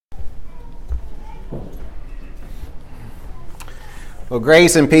Well,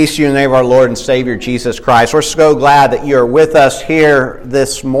 grace and peace to you in the name of our Lord and Savior, Jesus Christ. We're so glad that you are with us here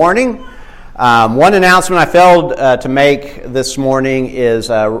this morning. One announcement I failed to make this morning is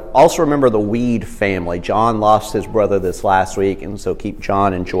also remember the Weed family. John lost his brother this last week, and so keep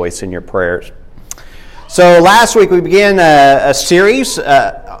John and Joyce in your prayers. So last week we began a series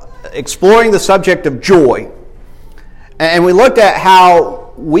exploring the subject of joy. And we looked at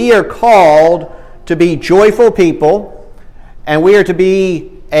how we are called to be joyful people, and we are to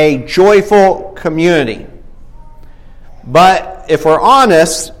be a joyful community. But if we're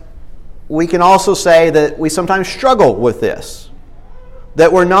honest, we can also say that we sometimes struggle with this.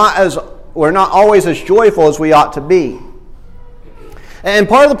 That we're not always as joyful as we ought to be. And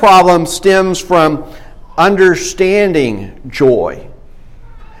part of the problem stems from understanding joy.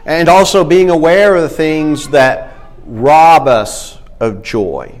 And also being aware of the things that rob us of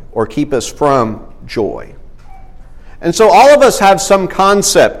joy or keep us from joy. And so all of us have some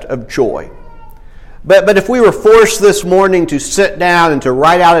concept of joy. But if we were forced this morning to sit down and to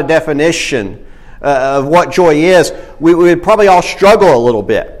write out a definition of what joy is, we would probably all struggle a little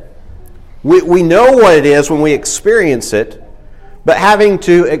bit. We know what it is when we experience it, but having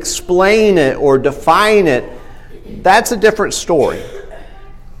to explain it or define it, that's a different story.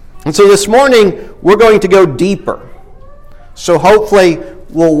 And so this morning, we're going to go deeper. So hopefully,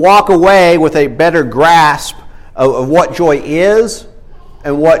 we'll walk away with a better grasp of what joy is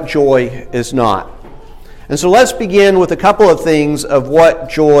and what joy is not. And so let's begin with a couple of things of what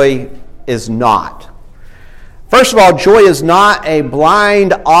joy is not. First of all, joy is not a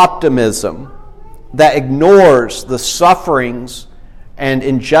blind optimism that ignores the sufferings and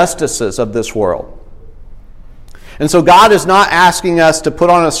injustices of this world. And so God is not asking us to put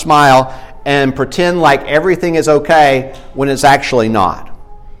on a smile and pretend like everything is okay when it's actually not.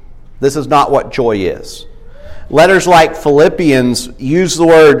 This is not what joy is. Letters like Philippians use the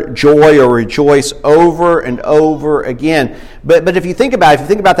word joy or rejoice over and over again. But if you think about it, if you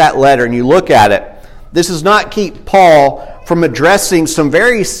think about that letter and you look at it, this does not keep Paul from addressing some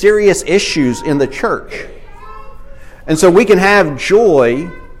very serious issues in the church. And so we can have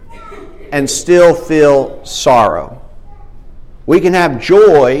joy and still feel sorrow. We can have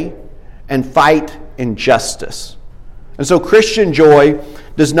joy and fight injustice. And so Christian joy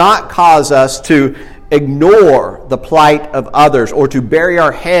does not cause us to ignore the plight of others or to bury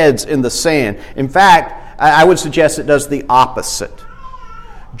our heads in the sand. In fact, I would suggest it does the opposite.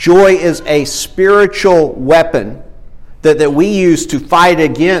 Joy is a spiritual weapon that we use to fight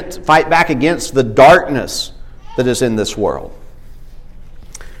back against the darkness that is in this world.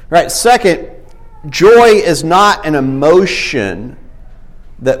 Right. Second, joy is not an emotion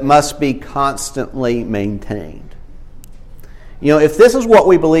that must be constantly maintained. You know, if this is what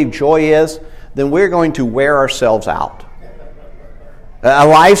we believe joy is, then we're going to wear ourselves out. A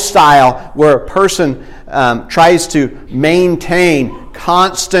lifestyle where a person tries to maintain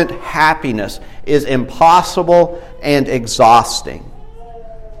constant happiness is impossible and exhausting.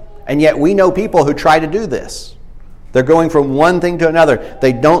 And yet we know people who try to do this. They're going from one thing to another.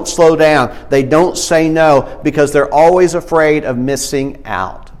 They don't slow down. They don't say no because they're always afraid of missing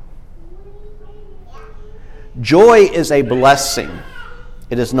out. Joy is a blessing.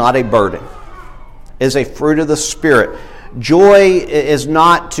 It is not a burden. It is a fruit of the Spirit. Joy is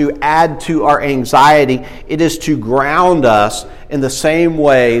not to add to our anxiety. It is to ground us in the same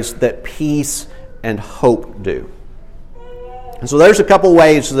ways that peace and hope do. And so there's a couple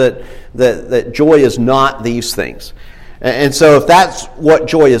ways that joy is not these things. And so if that's what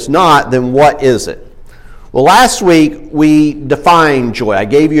joy is not, then what is it? Well, last week we defined joy. I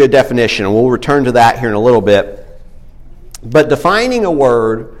gave you a definition, and we'll return to that here in a little bit. But defining a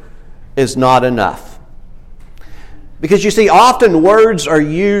word is not enough. Because you see, often words are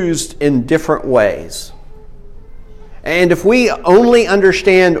used in different ways. And if we only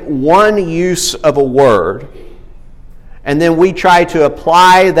understand one use of a word, and then we try to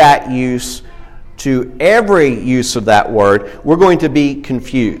apply that use to every use of that word, we're going to be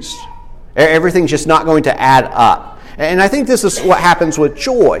confused. Everything's just not going to add up. And I think this is what happens with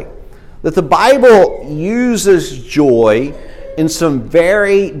joy. That the Bible uses joy in some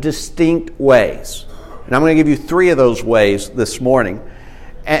very distinct ways. And I'm going to give you 3 of those ways this morning.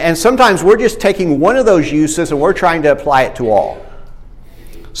 And sometimes we're just taking one of those uses and we're trying to apply it to all.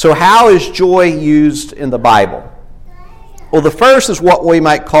 So how is joy used in the Bible? Well, the first is what we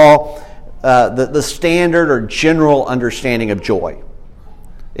might call the standard or general understanding of joy.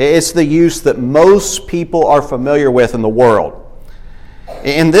 It's the use that most people are familiar with in the world.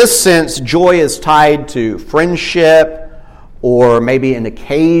 In this sense, joy is tied to friendship, or maybe an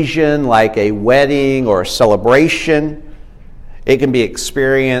occasion like a wedding or a celebration. It can be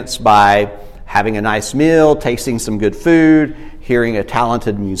experienced by having a nice meal, tasting some good food, hearing a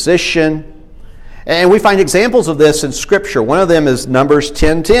talented musician. And we find examples of this in Scripture. One of them is Numbers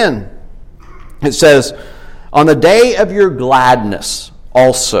 10:10. It says, "On the day of your gladness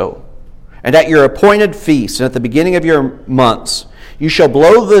also, and at your appointed feasts, and at the beginning of your months, you shall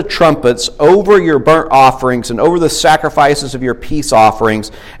blow the trumpets over your burnt offerings and over the sacrifices of your peace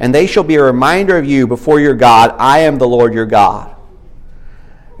offerings, and they shall be a reminder of you before your God. I am the Lord your God."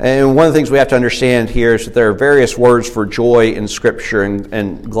 And one of the things we have to understand here is that there are various words for joy in Scripture,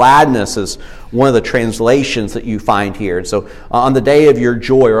 and gladness is one of the translations that you find here. And so on the day of your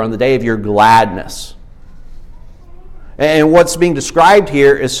joy, or on the day of your gladness. And what's being described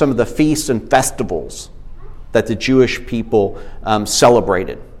here is some of the feasts and festivals that the Jewish people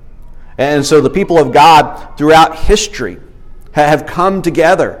celebrated. And so the people of God throughout history have come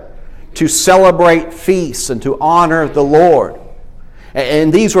together to celebrate feasts and to honor the Lord.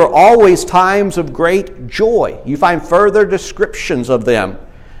 And these were always times of great joy. You find further descriptions of them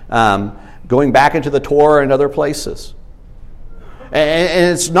going back into the Torah and other places.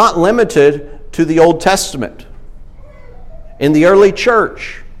 And it's not limited to the Old Testament. In the early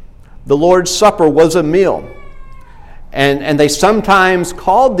church, the Lord's Supper was a meal. And they sometimes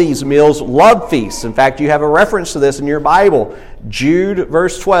called these meals love feasts. In fact, you have a reference to this in your Bible. Jude,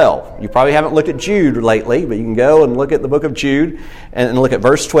 verse 12. You probably haven't looked at Jude lately, but you can go and look at the book of Jude and look at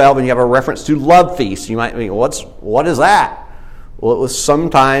verse 12, and you have a reference to love feasts. You might think, what is that? Well, it was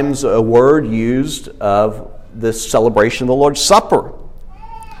sometimes a word used of this celebration of the Lord's Supper.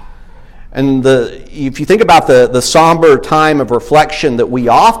 And if you think about the somber time of reflection that we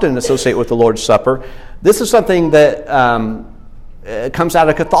often associate with the Lord's Supper, this is something that comes out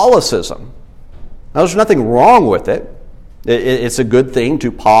of Catholicism. Now, there's nothing wrong with it. It's a good thing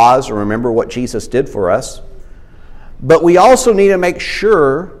to pause and remember what Jesus did for us. But we also need to make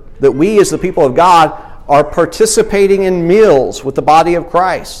sure that we, as the people of God, are participating in meals with the body of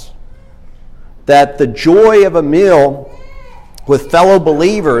Christ. That the joy of a meal with fellow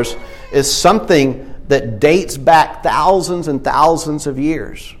believers is something that dates back thousands and thousands of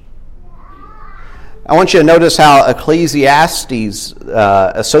years. I want you to notice how Ecclesiastes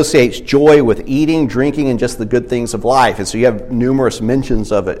associates joy with eating, drinking, and just the good things of life. And so you have numerous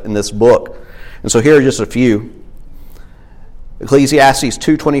mentions of it in this book. And so here are just a few. Ecclesiastes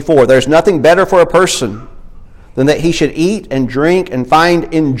 2:24, "There's nothing better for a person than that he should eat and drink and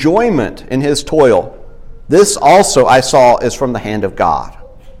find enjoyment in his toil. This also I saw is from the hand of God."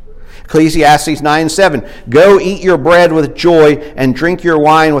 Ecclesiastes 9:7, "Go eat your bread with joy and drink your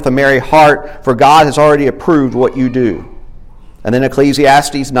wine with a merry heart, for God has already approved what you do." And then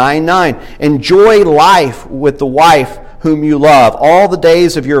Ecclesiastes 9:9, "Enjoy life with the wife whom you love, all the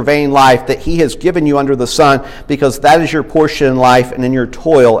days of your vain life that he has given you under the sun, because that is your portion in life and in your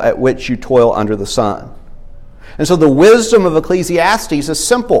toil at which you toil under the sun." And so the wisdom of Ecclesiastes is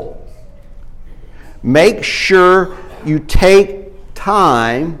simple. Make sure you take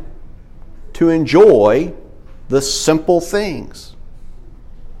time to enjoy the simple things.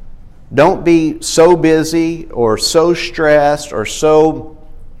 Don't be so busy or so stressed or so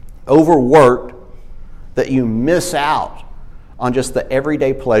overworked that you miss out on just the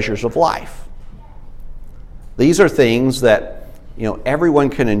everyday pleasures of life. These are things that everyone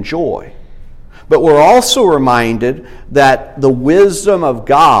can enjoy. But we're also reminded that the wisdom of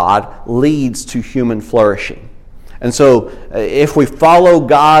God leads to human flourishing. And so if we follow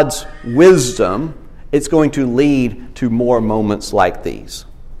God's wisdom, it's going to lead to more moments like these.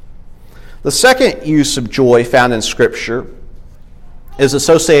 The second use of joy found in Scripture is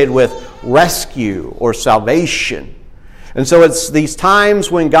associated with rescue or salvation. And so it's these times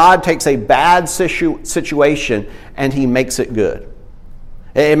when God takes a bad situation and he makes it good.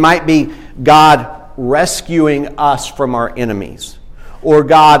 It might be God rescuing us from our enemies, or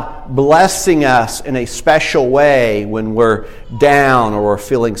God blessing us in a special way when we're down or we're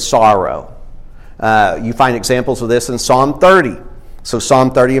feeling sorrow. You find examples of this in Psalm 30. So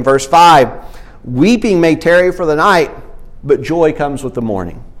Psalm 30 and verse 5, "Weeping may tarry for the night, but joy comes with the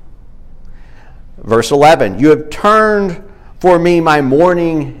morning." Verse 11, "You have turned for me my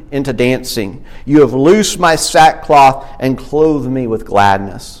mourning into dancing. You have loosed my sackcloth and clothed me with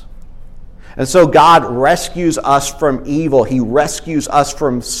gladness." And so God rescues us from evil. He rescues us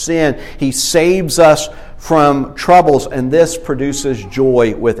from sin. He saves us from troubles, and this produces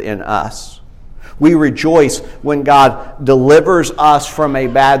joy within us. We rejoice when God delivers us from a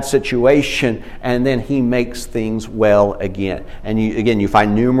bad situation, and then he makes things well again. And you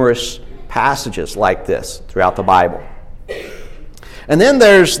find numerous passages like this throughout the Bible. And then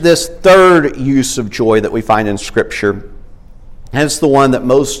there's this third use of joy that we find in Scripture. And it's the one that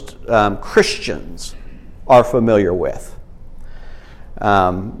most Christians are familiar with.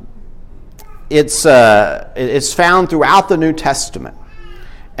 It's found throughout the New Testament.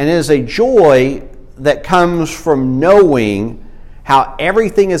 And it is a joy that comes from knowing how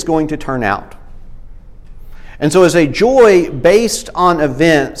everything is going to turn out. And so it's a joy based on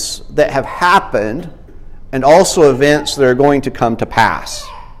events that have happened and also events that are going to come to pass.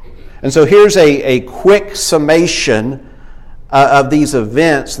 And so here's a quick summation of these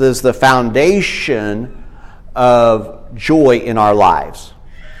events that is the foundation of joy in our lives.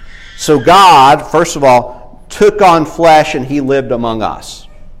 So God, first of all, took on flesh and He lived among us.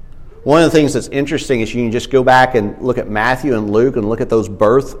 One of the things that's interesting is you can just go back and look at Matthew and Luke and look at those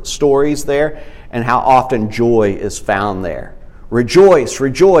birth stories there and how often joy is found there. Rejoice,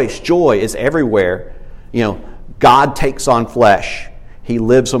 rejoice, joy is everywhere. God takes on flesh. He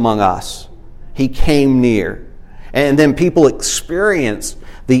lives among us. He came near. And then people experience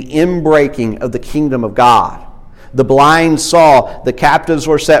the inbreaking of the kingdom of God. The blind saw, the captives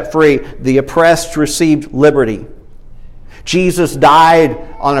were set free, the oppressed received liberty. Jesus died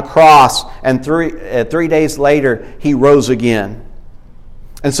on a cross, and 3 days later, He rose again.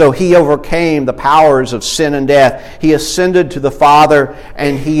 And so He overcame the powers of sin and death. He ascended to the Father,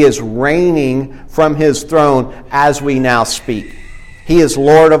 and He is reigning from His throne as we now speak. He is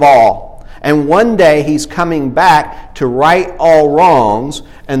Lord of all. And one day He's coming back to right all wrongs,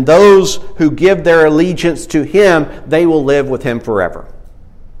 and those who give their allegiance to Him, they will live with Him forever.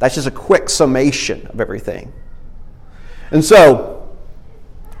 That's just a quick summation of everything. And so,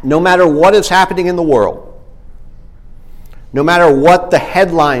 no matter what is happening in the world, no matter what the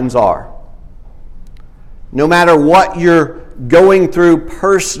headlines are, no matter what you're going through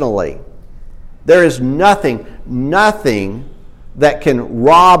personally, there is nothing that can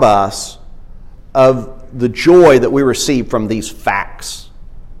rob us of the joy that we receive from these facts,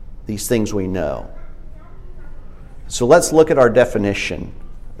 these things we know. So let's look at our definition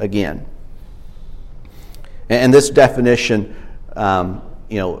again. And this definition,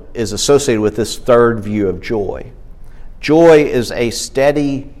 is associated with this third view of joy. Joy is a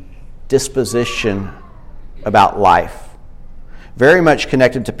steady disposition about life, very much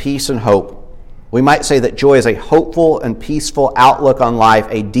connected to peace and hope. We might say that joy is a hopeful and peaceful outlook on life,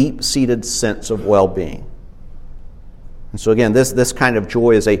 a deep-seated sense of well-being. And so again, this kind of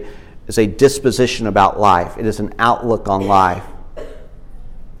joy is a disposition about life. It is an outlook on life.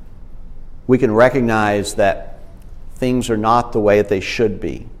 We can recognize that things are not the way that they should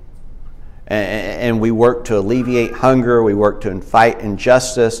be. And we work to alleviate hunger. We work to fight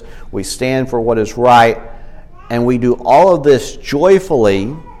injustice. We stand for what is right. And we do all of this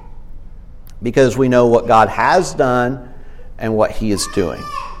joyfully because we know what God has done and what He is doing.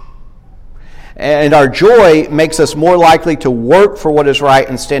 And our joy makes us more likely to work for what is right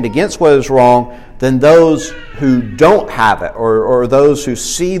and stand against what is wrong than those who don't have it or those who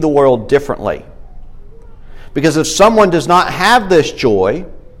see the world differently. Because if someone does not have this joy,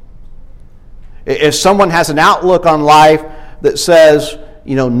 if someone has an outlook on life that says,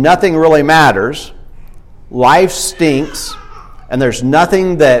 nothing really matters, life stinks, and there's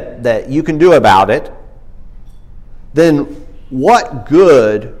nothing that you can do about it, then what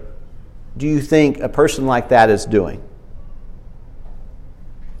good do you think a person like that is doing?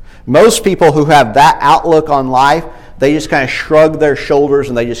 Most people who have that outlook on life, they just kind of shrug their shoulders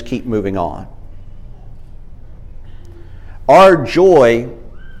and they just keep moving on. Our joy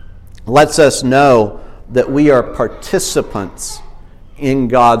lets us know that we are participants in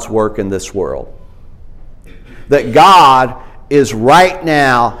God's work in this world. That God is right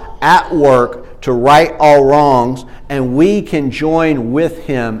now at work to right all wrongs, and we can join with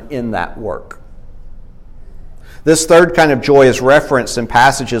Him in that work. This third kind of joy is referenced in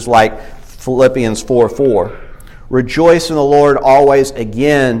passages like Philippians 4:4. Rejoice in the Lord always.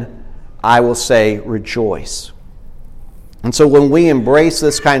 Again, I will say rejoice. And so when we embrace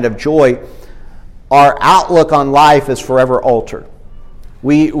this kind of joy, our outlook on life is forever altered.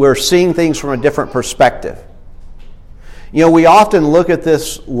 We're seeing things from a different perspective. We often look at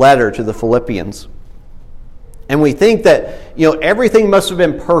this letter to the Philippians and we think that, everything must have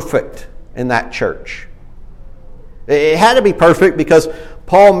been perfect in that church. It had to be perfect because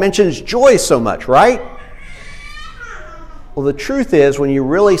Paul mentions joy so much, right? Well, the truth is, when you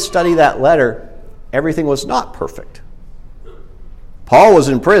really study that letter, everything was not perfect. Paul was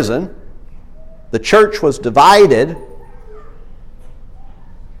in prison. The church was divided.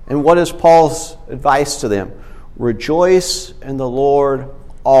 And what is Paul's advice to them? Rejoice in the Lord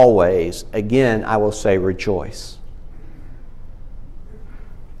always. Again, I will say rejoice.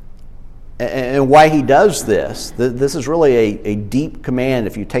 And why he does this, this is really a deep command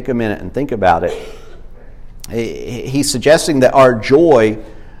if you take a minute and think about it. He's suggesting that our joy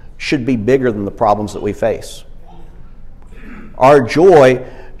should be bigger than the problems that we face. Our joy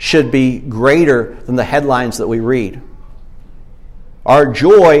should be greater than the headlines that we read. Our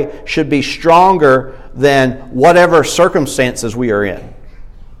joy should be stronger than whatever circumstances we are in.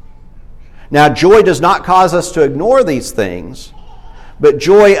 Now, joy does not cause us to ignore these things, but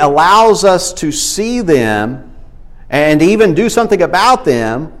joy allows us to see them and even do something about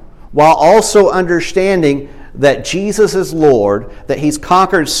them while also understanding that Jesus is Lord, that He's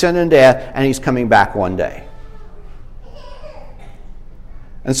conquered sin and death, and He's coming back one day.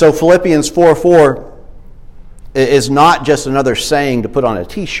 And so Philippians 4:4 is not just another saying to put on a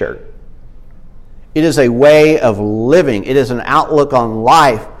t-shirt. It is a way of living. It is an outlook on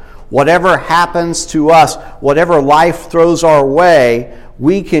life. Whatever happens to us, whatever life throws our way,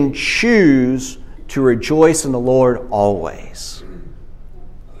 we can choose to rejoice in the Lord always.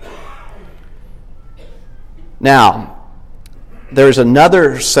 Now, there's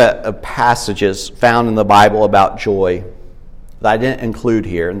another set of passages found in the Bible about joy that I didn't include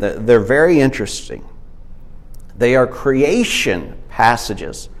here, and they're very interesting. They are creation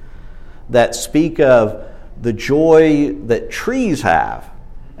passages that speak of the joy that trees have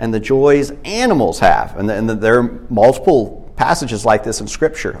and the joys animals have. And there are multiple passages like this in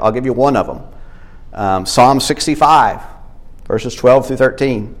Scripture. I'll give you one of them. Psalm 65, verses 12 through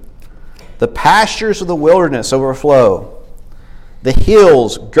 13. The pastures of the wilderness overflow. The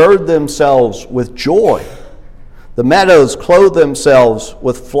hills gird themselves with joy. The meadows clothe themselves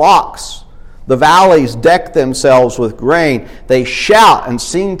with flocks. The valleys deck themselves with grain. They shout and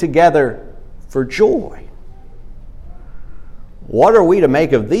sing together for joy. What are we to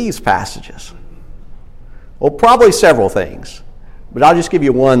make of these passages? Well, probably several things, but I'll just give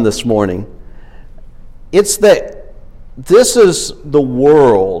you one this morning. It's that this is the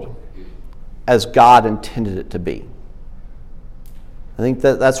world as God intended it to be. I think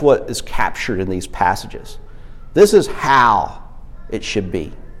that's what is captured in these passages. This is how it should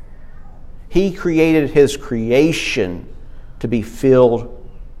be. He created His creation to be filled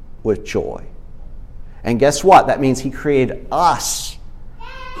with joy. And guess what? That means He created us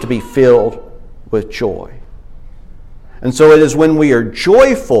to be filled with joy. And so it is when we are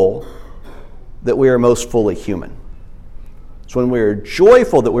joyful that we are most fully human. It's when we are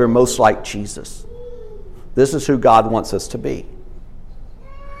joyful that we are most like Jesus. This is who God wants us to be.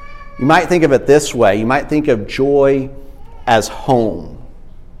 You might think of it this way. You might think of joy as home.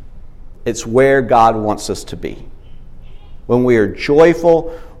 It's where God wants us to be. When we are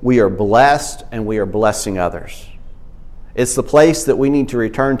joyful, we are blessed and we are blessing others. It's the place that we need to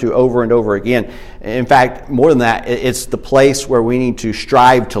return to over and over again. In fact, more than that, it's the place where we need to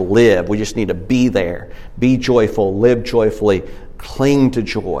strive to live. We just need to be there. Be joyful, live joyfully, cling to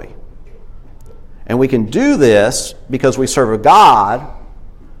joy. And we can do this because we serve a God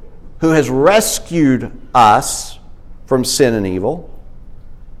who has rescued us from sin and evil.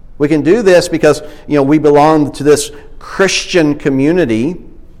 We can do this because, we belong to this Christian community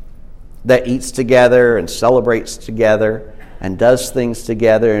that eats together and celebrates together and does things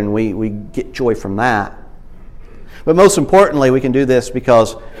together, and we get joy from that. But most importantly, we can do this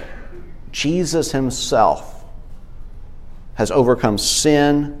because Jesus Himself has overcome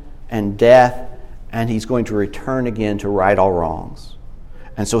sin and death, and He's going to return again to right all wrongs.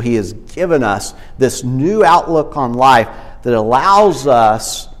 And so He has given us this new outlook on life that allows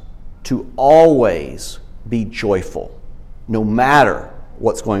us to always be joyful, no matter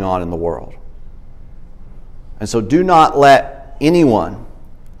what's going on in the world. And so do not let anyone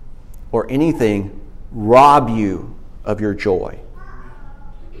or anything rob you of your joy.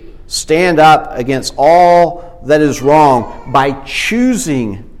 Stand up against all that is wrong by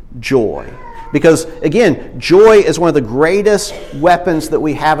choosing joy. Because, again, joy is one of the greatest weapons that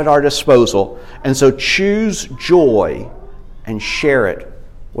we have at our disposal. And so choose joy and share it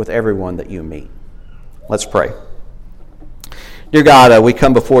with everyone that you meet. Let's pray. Dear God, we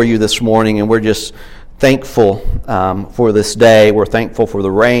come before you this morning and we're just thankful for this day. We're thankful for the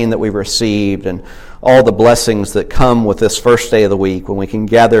rain that we've received and all the blessings that come with this first day of the week when we can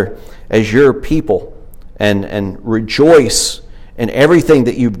gather as your people and rejoice in everything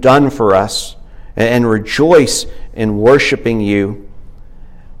that you've done for us and rejoice in worshiping you.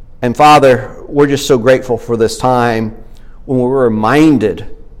 And Father, we're just so grateful for this time when we're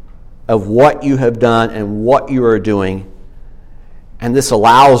reminded of what you have done and what you are doing. And this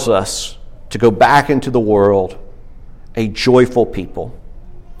allows us to go back into the world a joyful people,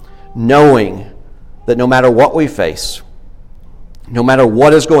 knowing that no matter what we face, no matter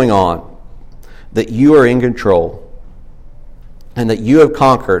what is going on, that you are in control and that you have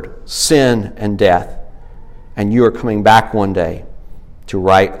conquered sin and death, and you are coming back one day to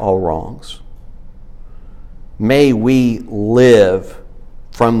right all wrongs. May we live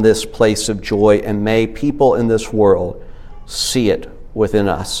from this place of joy, and may people in this world see it within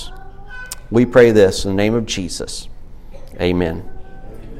us. We pray this in the name of Jesus. Amen.